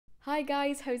Hi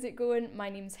guys, how's it going?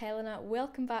 My name's Helena.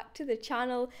 Welcome back to the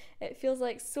channel. It feels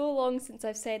like so long since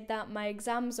I've said that. My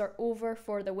exams are over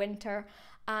for the winter,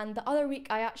 and the other week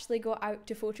I actually got out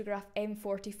to photograph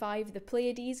M45, the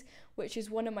Pleiades, which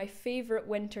is one of my favourite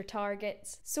winter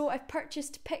targets. So I've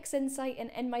purchased PixInsight,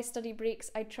 and in my study breaks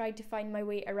I tried to find my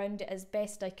way around it as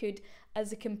best I could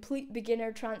as a complete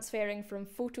beginner transferring from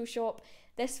Photoshop.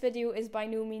 This video is by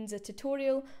no means a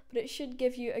tutorial, but it should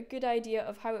give you a good idea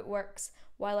of how it works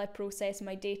while I process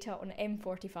my data on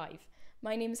M45.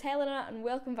 My name's Helena and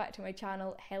welcome back to my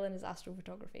channel, Helena's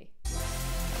Astrophotography.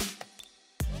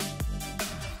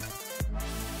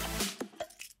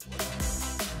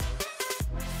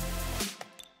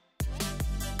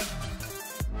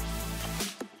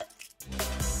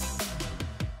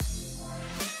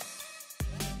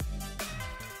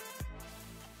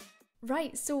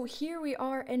 Right, so here we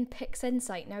are in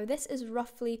PixInsight. Now this is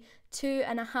roughly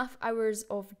 2.5 hours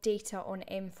of data on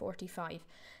M45.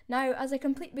 Now as a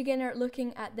complete beginner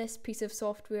looking at this piece of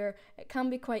software, it can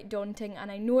be quite daunting, and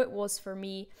I know it was for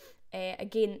me.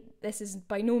 Again, this is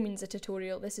by no means a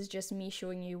tutorial, this is just me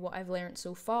showing you what I've learned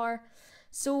so far.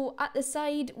 So at the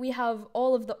side we have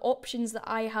all of the options that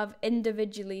I have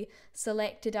individually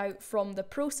selected out from the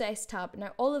process tab.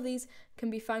 Now all of these can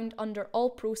be found under all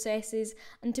processes,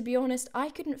 and to be honest I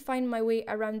couldn't find my way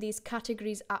around these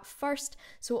categories at first,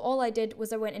 so all I did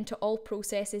was I went into all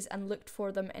processes and looked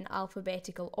for them in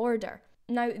alphabetical order.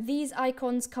 Now these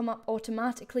icons come up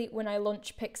automatically when I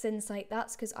launch PixInsight.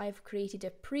 That's because I've created a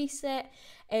preset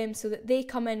so that they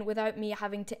come in without me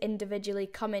having to individually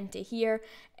come into here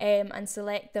and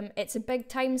select them. It's a big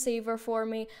time saver for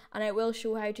me, and I will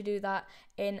show how to do that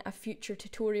in a future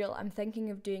tutorial. I'm thinking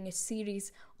of doing a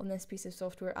series on this piece of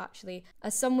software actually,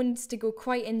 as someone needs to go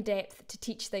quite in depth to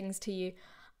teach things to you,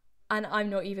 and I'm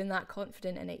not even that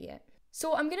confident in it yet.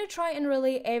 So I'm going to try and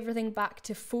relay everything back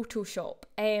to Photoshop,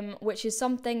 which is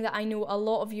something that I know a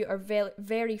lot of you are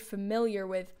very familiar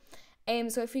with.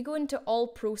 So if we go into all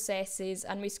processes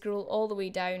and we scroll all the way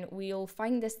down, we'll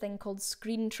find this thing called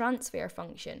screen transfer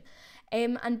function.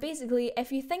 And basically,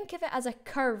 if you think of it as a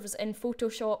curves in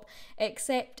Photoshop,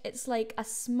 except it's like a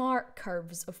smart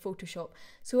curves of Photoshop.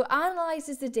 So it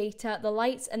analyses the data, the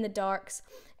lights and the darks,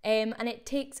 and it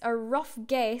takes a rough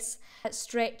guess at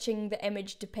stretching the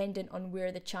image dependent on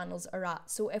where the channels are at.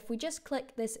 So if we just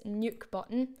click this nuke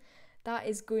button, that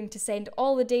is going to send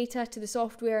all the data to the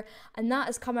software, and that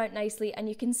has come out nicely, and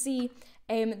you can see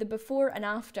the before and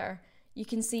after. You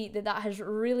can see that that has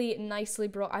really nicely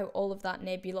brought out all of that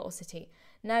nebulosity.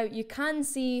 Now you can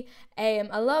see a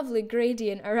lovely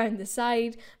gradient around the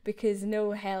side because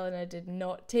no, Helena did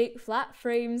not take flat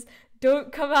frames.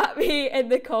 Don't come at me in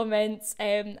the comments.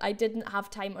 I didn't have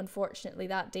time unfortunately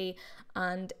that day,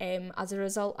 and as a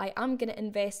result I am going to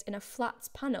invest in a flats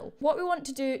panel. What we want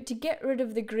to do to get rid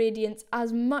of the gradients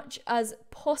as much as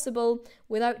possible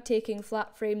without taking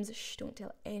flat frames, shh, don't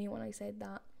tell anyone I said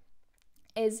that,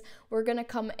 is we're going to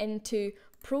come into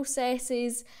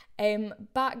processes,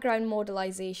 background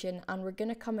modelization, and we're going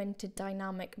to come into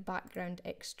dynamic background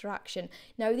extraction.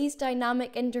 Now these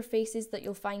dynamic interfaces that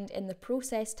you'll find in the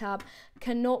process tab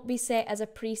cannot be set as a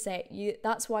preset.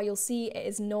 That's why you'll see it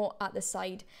is not at the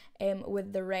side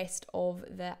with the rest of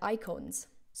the icons.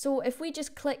 So if we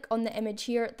just click on the image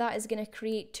here, that is going to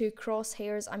create two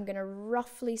crosshairs. I'm going to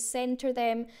roughly center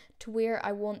them to where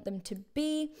I want them to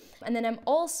be. And then I'm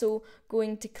also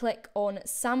going to click on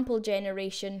sample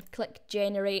generation, click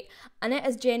generate, and it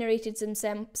has generated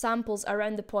some samples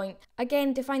around the point,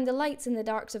 again to find the lights and the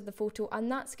darks of the photo,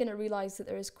 and that's going to realize that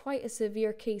there is quite a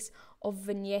severe case of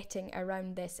vignetting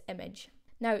around this image.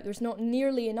 Now, there's not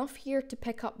nearly enough here to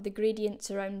pick up the gradient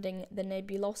surrounding the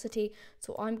nebulosity,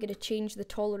 so I'm going to change the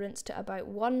tolerance to about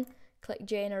 1, click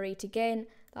generate again,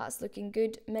 that's looking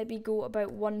good, maybe go about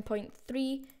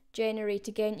 1.3, generate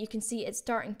again. You can see it's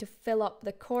starting to fill up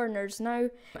the corners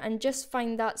now, and just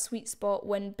find that sweet spot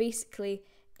when basically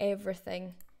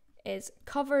everything is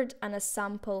covered and a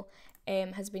sample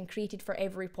has been created for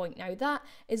every point. Now that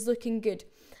is looking good.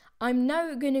 I'm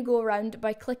now going to go around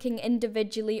by clicking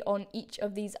individually on each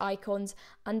of these icons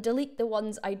and delete the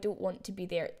ones I don't want to be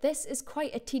there. This is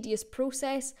quite a tedious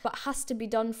process, but has to be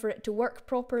done for it to work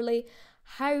properly.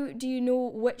 How do you know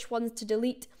which ones to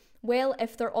delete? Well,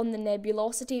 if they're on the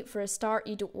nebulosity, for a start,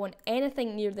 you don't want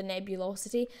anything near the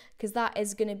nebulosity because that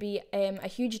is going to be a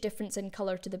huge difference in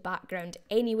colour to the background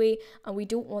anyway, and we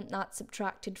don't want that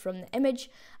subtracted from the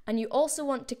image. And you also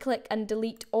want to click and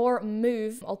delete or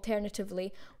move,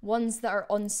 alternatively, ones that are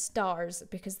on stars,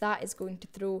 because that is going to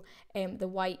throw the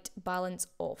white balance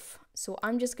off. So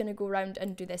I'm just going to go around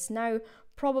and do this now.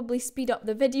 probably speed up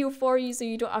the video for you so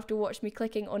you don't have to watch me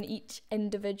clicking on each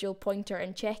individual pointer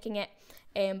and checking it,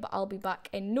 but I'll be back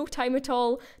in no time at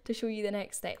all to show you the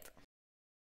next step.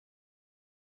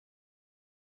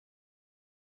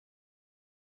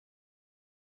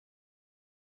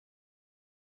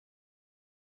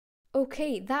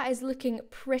 Okay, that is looking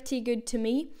pretty good to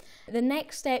me. The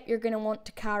next step you're going to want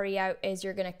to carry out is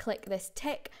you're going to click this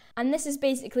tick, and this is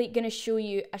basically going to show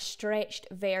you a stretched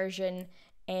version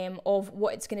of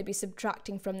what it's going to be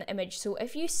subtracting from the image. So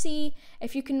if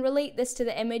you can relate this to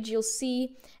the image, you'll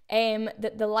see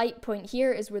that the light point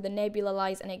here is where the nebula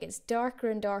lies, and it gets darker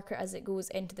and darker as it goes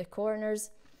into the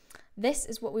corners. This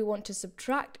is what we want to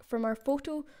subtract from our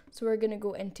photo, so we're going to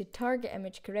go into Target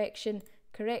Image Correction,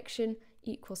 Correction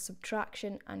equals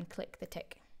Subtraction, and click the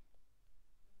tick.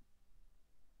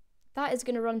 That is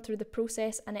going to run through the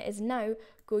process, and it is now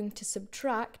going to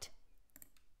subtract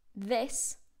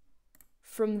this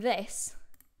from this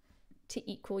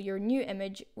to equal your new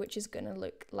image, which is going to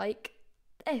look like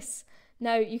this.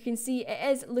 Now you can see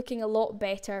it is looking a lot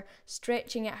better.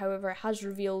 Stretching it, however, has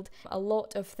revealed a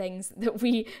lot of things that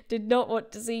we did not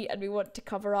want to see and we want to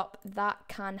cover up. That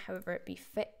can, however, be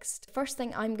fixed. First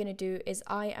thing I'm going to do is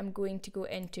I am going to go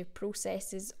into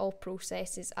Processes, All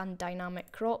Processes, and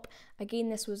Dynamic Crop. Again,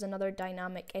 this was another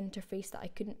dynamic interface that I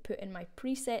couldn't put in my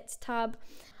Presets tab.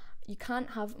 You can't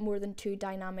have more than 2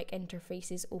 dynamic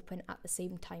interfaces open at the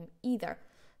same time either.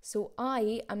 So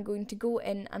I am going to go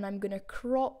in and I'm going to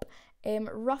crop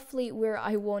roughly where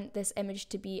I want this image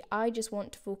to be. I just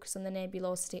want to focus on the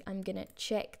nebulosity. I'm going to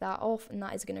check that off, and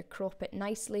that is going to crop it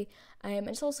nicely.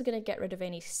 It's also going to get rid of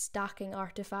any stacking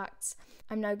artifacts.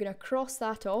 I'm now going to cross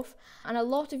that off, and a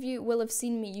lot of you will have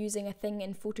seen me using a thing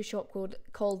in Photoshop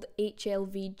called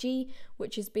Hlvg,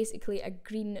 which is basically a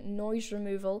green noise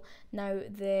removal. Now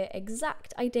the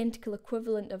exact identical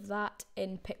equivalent of that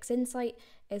in PixInsight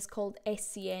is called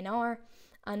SCNR,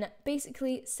 and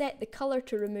basically set the colour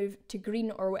to remove to green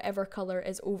or whatever colour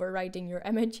is overriding your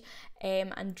image,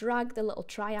 and drag the little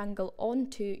triangle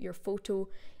onto your photo,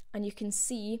 and you can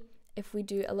see if we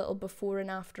do a little before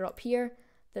and after up here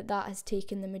that has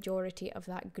taken the majority of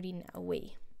that green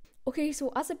away. Okay,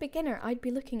 so as a beginner I'd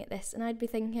be looking at this and I'd be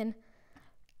thinking,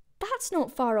 that's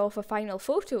not far off a final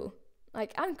photo.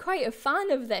 Like, I'm quite a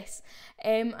fan of this,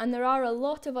 and there are a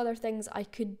lot of other things I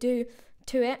could do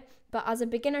to it. But as a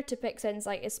beginner to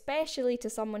PixInsight, especially to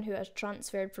someone who has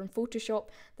transferred from Photoshop,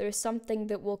 there is something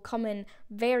that will come in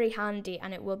very handy,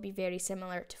 and it will be very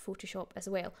similar to Photoshop as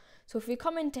well. So if we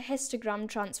come into Histogram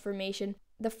Transformation,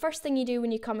 the first thing you do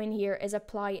when you come in here is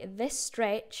apply this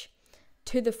stretch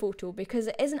to the photo, because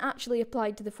it isn't actually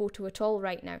applied to the photo at all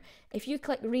right now. If you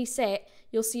click Reset,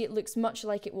 you'll see it looks much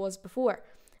like it was before.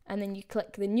 And then you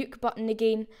click the nuke button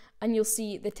again, and you'll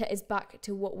see that it is back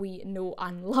to what we know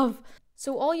and love.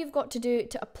 So all you've got to do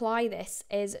to apply this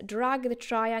is drag the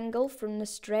triangle from the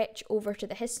stretch over to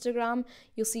the histogram.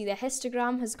 You'll see the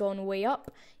histogram has gone way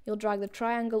up. You'll drag the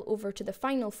triangle over to the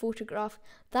final photograph.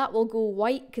 That will go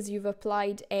white because you've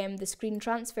applied the screen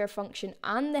transfer function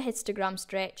and the histogram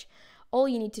stretch. All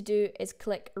you need to do is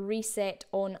click reset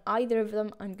on either of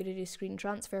them. I'm going to do screen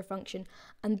transfer function,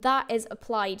 and that is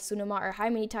applied. So no matter how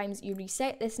many times you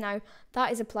reset this now,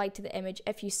 that is applied to the image.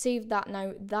 If you save that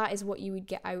now, that is what you would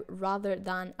get out rather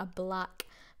than a black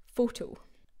photo.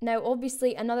 Now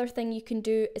obviously another thing you can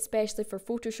do, especially for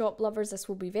Photoshop lovers, this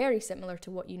will be very similar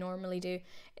to what you normally do,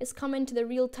 is come into the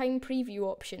real-time preview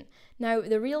option. Now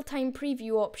the real-time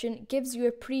preview option gives you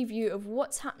a preview of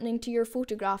what's happening to your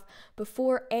photograph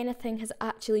before anything has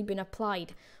actually been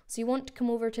applied. So you want to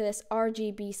come over to this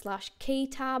RGB/K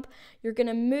tab. You're going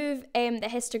to move the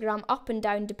histogram up and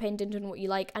down dependent on what you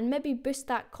like, and maybe boost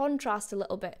that contrast a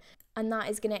little bit, and that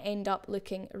is going to end up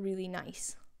looking really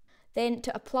nice. Then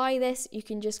to apply this, you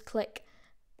can just click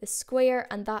the square,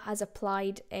 and that has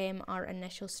applied our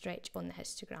initial stretch on the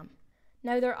histogram.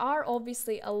 Now there are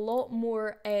obviously a lot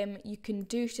more you can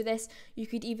do to this. You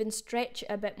could even stretch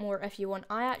a bit more if you want.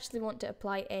 I actually want to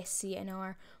apply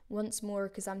SCNR once more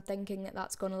because I'm thinking that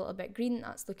that's gone a little bit green.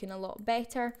 That's looking a lot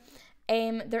better.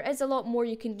 There is a lot more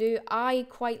you can do. I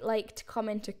quite like to come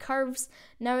into curves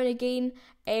now and again,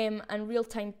 and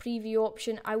real-time preview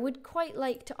option. I would quite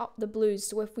like to up the blues,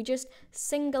 so if we just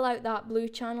single out that blue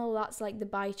channel, that's like the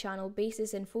bi-channel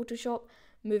basis in Photoshop,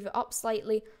 move it up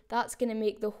slightly, that's going to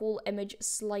make the whole image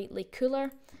slightly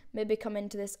cooler. Maybe come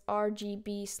into this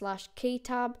RGB/K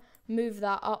tab, move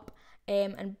that up,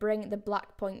 and bring the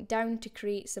black point down to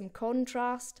create some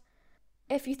contrast.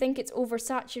 If you think it's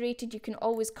oversaturated, you can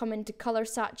always come into color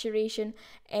saturation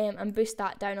and boost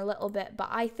that down a little bit, but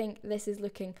I think this is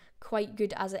looking quite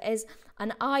good as it is,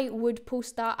 and I would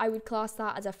post that, I would class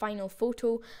that as a final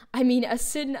photo. I mean, as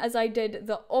soon as I did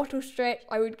the auto stretch,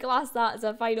 I would class that as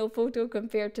a final photo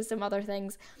compared to some other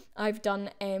things I've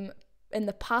done in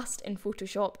the past in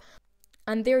Photoshop.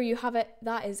 And there you have it,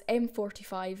 that is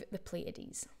M45, the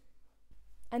Pleiades.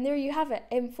 And there you have it,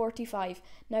 M45.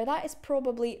 Now that is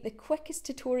probably the quickest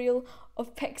tutorial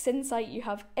of PixInsight you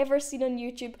have ever seen on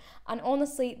YouTube, and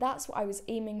honestly that's what I was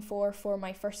aiming for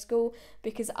my first go,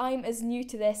 because I'm as new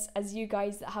to this as you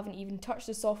guys that haven't even touched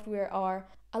the software are.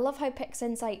 I love how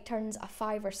PixInsight turns a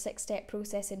 5 or 6 step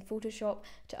process in Photoshop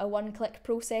to a one-click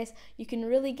process. You can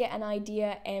really get an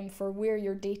idea for where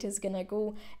your data is going to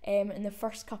go in the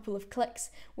first couple of clicks,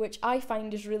 which I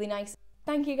find is really nice.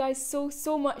 Thank you guys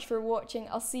so much for watching.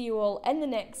 I'll see you all in the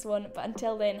next one, but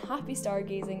until then, happy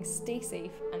stargazing, stay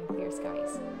safe and clear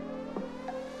skies.